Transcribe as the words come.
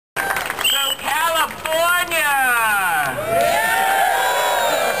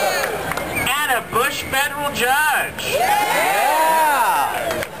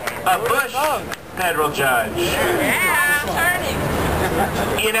federal judge. Yeah, I'm turning.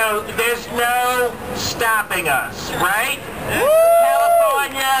 You know, there's no stopping us, right?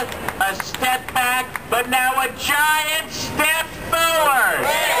 California, a step back, but now a giant step forward.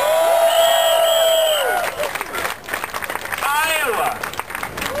 Iowa,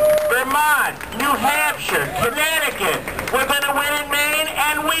 Vermont, New Hampshire, Connecticut, we're going to win in Maine,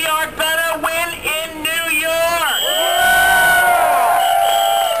 and we are going to win in New York.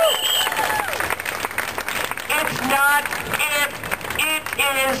 It's not if, it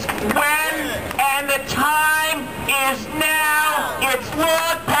is when, and the time is now. It's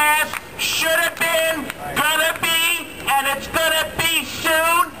long past, should have been, gonna be, and it's gonna be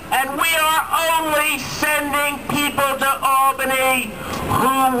soon, and we are only sending people to Albany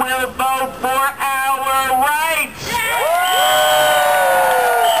who will vote for our rights.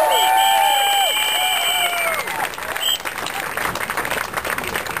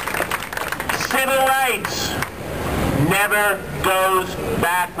 Civil rights never goes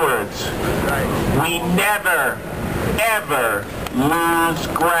backwards. We never, ever lose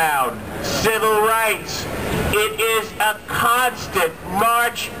ground. Civil rights, it is a constant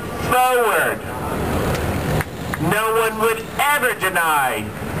march forward. No one would ever deny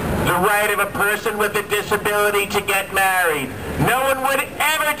the right of a person with a disability to get married. No one would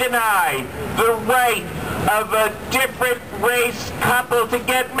ever deny the right of a different race couple to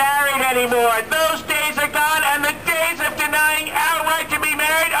get married anymore. Those days are gone, and the days of denying our right to be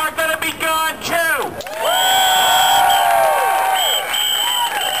married are going to be gone too.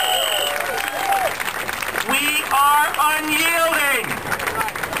 We are unyielding.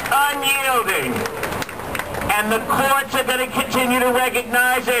 And the courts are going to continue to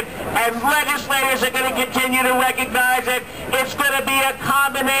recognize it, and legislators are going to continue to recognize it. It's going to be a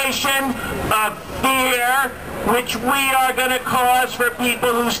combination of fear, which we are going to cause for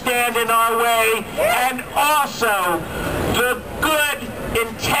people who stand in our way, and also the good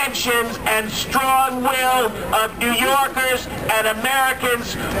intentions and strong will of New Yorkers and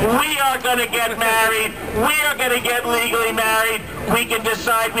Americans. We are going to get married. We are going to get legally married. We can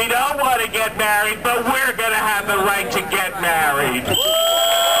decide we don't want to get married, but we're going to have the right to get married.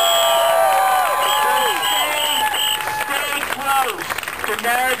 Stay close to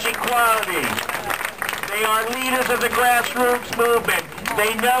marriage equality. They are leaders of the grassroots movement.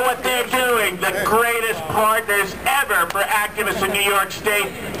 They know what they're doing, the greatest partners ever for activists in New York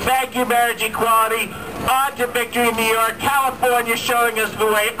State. Thank you, marriage equality. On to victory in New York. California showing us the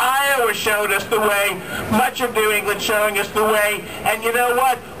way. Iowa showed us the way. Much of New England showing us the way. And you know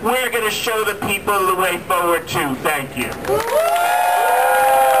what? We're going to show the people the way forward, too. Thank you.